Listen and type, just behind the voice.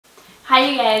Hi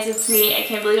you guys, it's me. I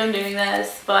can't believe I'm doing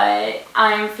this, but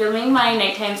I'm filming my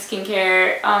nighttime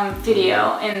skincare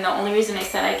video, and the only reason I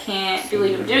said I can't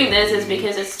believe I'm doing this is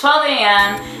because it's 12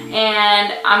 a.m.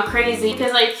 and I'm crazy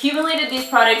because I accumulated these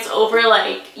products over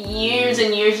like years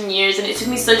and years and years, and it took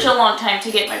me such a long time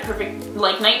to get my perfect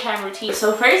like nighttime routine.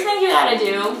 So first thing you gotta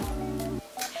do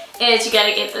is you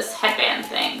gotta get this headband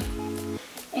thing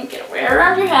and get it right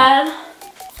around your head,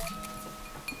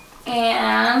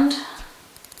 and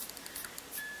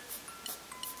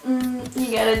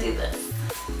you gotta do this.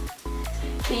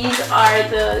 These are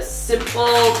the simple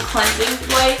cleansing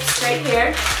wipes right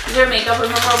here. These are makeup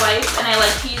remover wipes, and I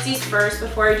like to use these first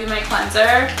before I do my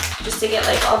cleanser, just to get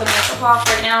like all the makeup off.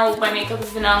 Right now my makeup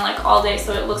has been on like all day,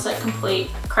 so it looks like complete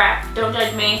crap. Don't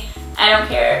judge me, I don't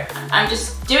care. I'm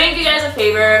just doing you guys a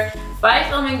favor by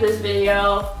filming this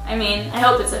video. I mean, I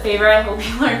hope it's a favor, I hope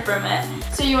you learn from it.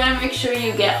 So you want to make sure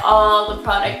you get all the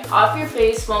product off your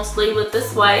face, mostly with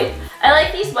this wipe. I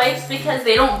like these wipes because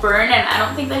they don't burn, and I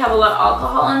don't think they have a lot of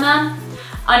alcohol in them.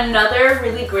 Another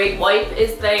really great wipe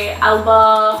is the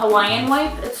Alba Hawaiian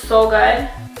wipe. It's so good.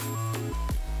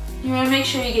 You want to make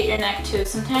sure you get your neck too.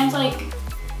 Sometimes like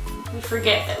we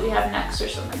forget that we have necks or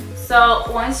something. So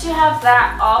once you have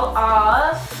that all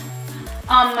off,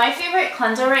 my favorite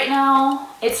cleanser right now,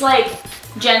 it's like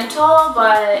gentle,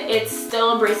 but it's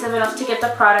still abrasive enough to get the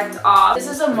product off. This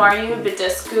is a Mario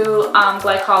Badescu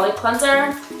glycolic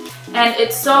cleanser, and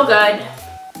it's so good.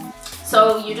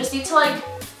 So you just need to like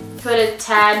put a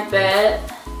tad bit,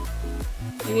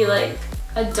 maybe like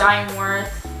a dime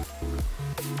worth,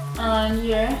 on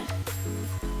your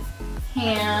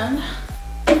hand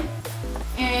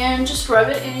and just rub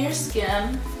it in your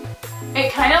skin.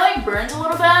 It kind of like burns a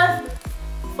little bit,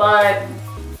 but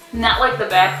not like the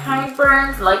bad kind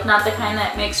burns, like not the kind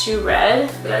that makes you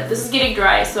red. But this is getting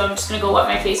dry, so I'm just gonna go wet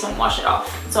my face and wash it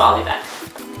off. So I'll be back.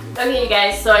 Okay you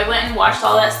guys, so I went and washed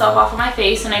all that stuff off of my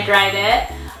face and I dried it.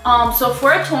 So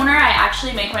for a toner, I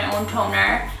actually make my own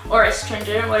toner, or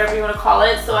astringent, whatever you want to call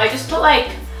it. So I just put like,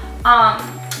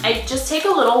 I just take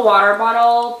a little water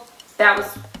bottle that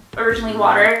was originally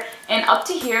water, and up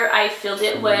to here I filled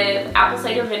it with apple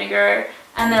cider vinegar,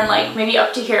 and then like maybe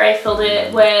up to here I filled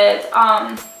it with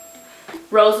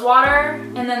rose water,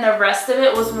 and then the rest of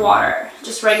it was water,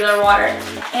 just regular water.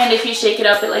 And if you shake it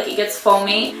up, it gets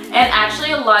foamy. And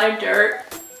actually a lot of dirt,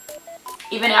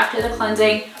 even after the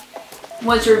cleansing,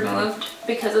 was removed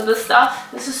because of this stuff.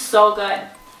 This is so good.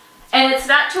 And it's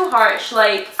not too harsh.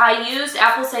 Like, I used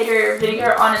apple cider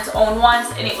vinegar on its own once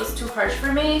and it was too harsh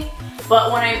for me,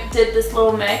 but when I did this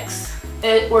little mix,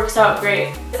 it works out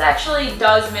great. This actually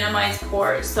does minimize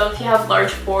pores, so if you have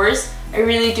large pores, I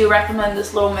really do recommend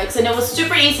this little mix. And it was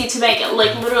super easy to make. It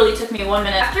like literally took me 1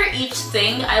 minute. After each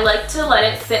thing, I like to let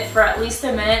it sit for at least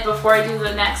a minute before I do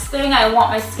the next thing. I want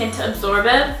my skin to absorb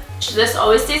it. This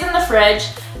always stays in the fridge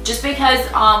just because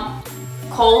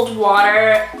cold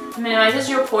water minimizes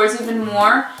your pores even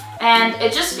more, and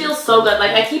it just feels so good.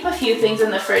 Like, I keep a few things in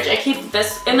the fridge. I keep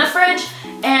this in the fridge,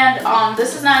 and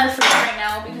this is not in the fridge right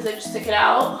now because I just took it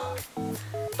out.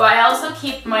 But I also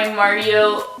keep my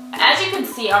Mario, as you can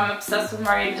see, I'm obsessed with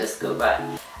Mario Badescu, but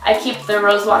I keep the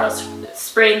rose water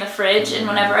spray in the fridge, and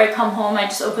whenever I come home I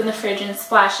just open the fridge and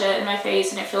splash it in my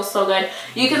face, and it feels so good.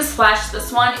 You can splash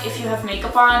this one if you have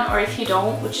makeup on, or if you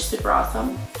don't, which is super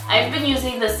awesome. I've been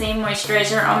using the same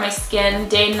moisturizer on my skin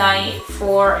day and night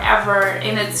forever,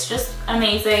 and it's just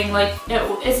amazing. Like,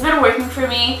 it's been working for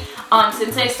me.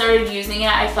 Since I started using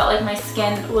it, I felt like my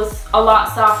skin was a lot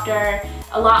softer,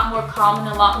 a lot more calm, and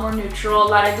a lot more neutral. A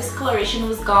lot of discoloration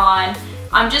was gone.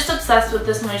 I'm just obsessed with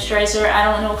this moisturizer. I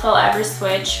don't know if I'll ever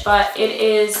switch, but it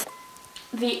is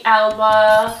the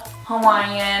Alba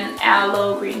Hawaiian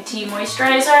Aloe Green Tea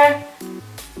Moisturizer,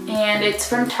 and it's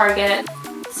from Target.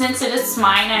 Since it is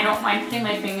mine, I don't mind putting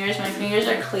my fingers. My fingers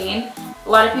are clean. A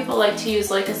lot of people like to use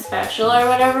like a spatula or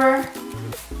whatever,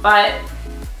 but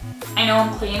I know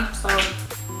I'm clean, so.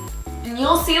 And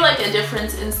you'll see like a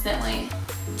difference instantly.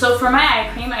 So for my eye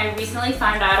cream, I recently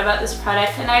found out about this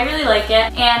product and I really like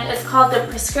it, and it's called the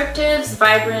Prescriptives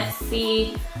Vibrant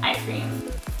C Eye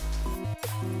Cream.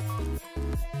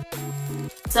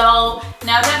 So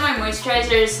now that my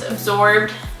moisturizer is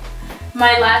absorbed,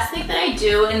 my last thing that I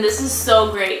do, and this is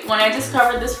so great, when I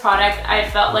discovered this product I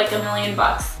felt like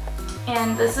 $1,000,000.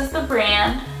 And this is the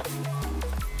brand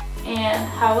and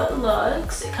how it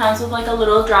looks. It comes with like a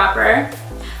little dropper.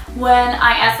 When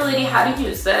I asked the lady how to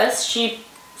use this, she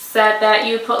said that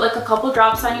you put like a couple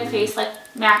drops on your face, like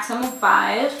maximum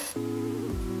 5.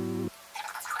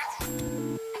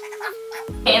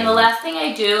 And the last thing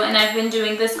I do, and I've been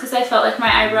doing this because I felt like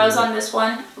my eyebrows on this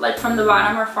one, like from the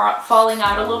bottom, are falling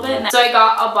out a little bit. So I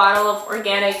got a bottle of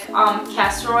organic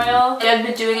castor oil. And I've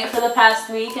been doing it for the past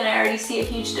week and I already see a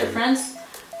huge difference.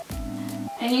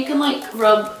 And you can like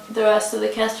rub the rest of the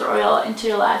castor oil into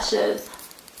your lashes.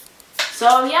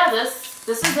 So yeah, this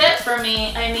is it for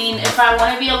me. I mean, if I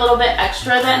want to be a little bit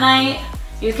extra that night,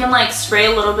 you can like spray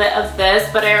a little bit of this,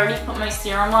 but I already put my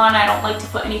serum on. I don't like to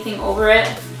put anything over it.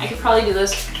 I could probably do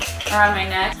this around my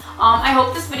neck. I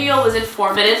hope this video was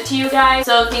informative to you guys.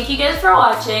 So thank you guys for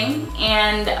watching,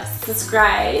 and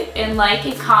subscribe and like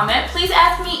and comment. Please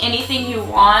ask me anything you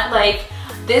want. Like,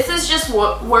 this is just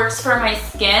what works for my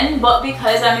skin, but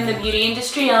because I'm in the beauty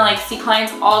industry and I like see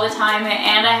clients all the time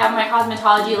and I have my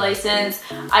cosmetology license,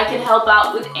 I can help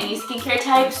out with any skincare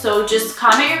type. So just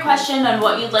comment your question on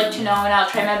what you'd like to know and I'll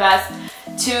try my best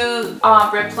to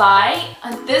reply.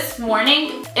 This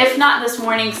morning, if not this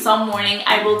morning, some morning,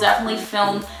 I will definitely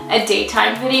film a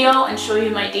daytime video and show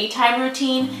you my daytime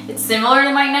routine. It's similar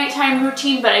to my nighttime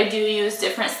routine, but I do use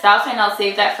different stuff, and I'll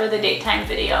save that for the daytime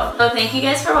video. So thank you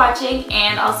guys for watching,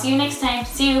 and I'll see you next time.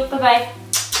 See you. Bye-bye.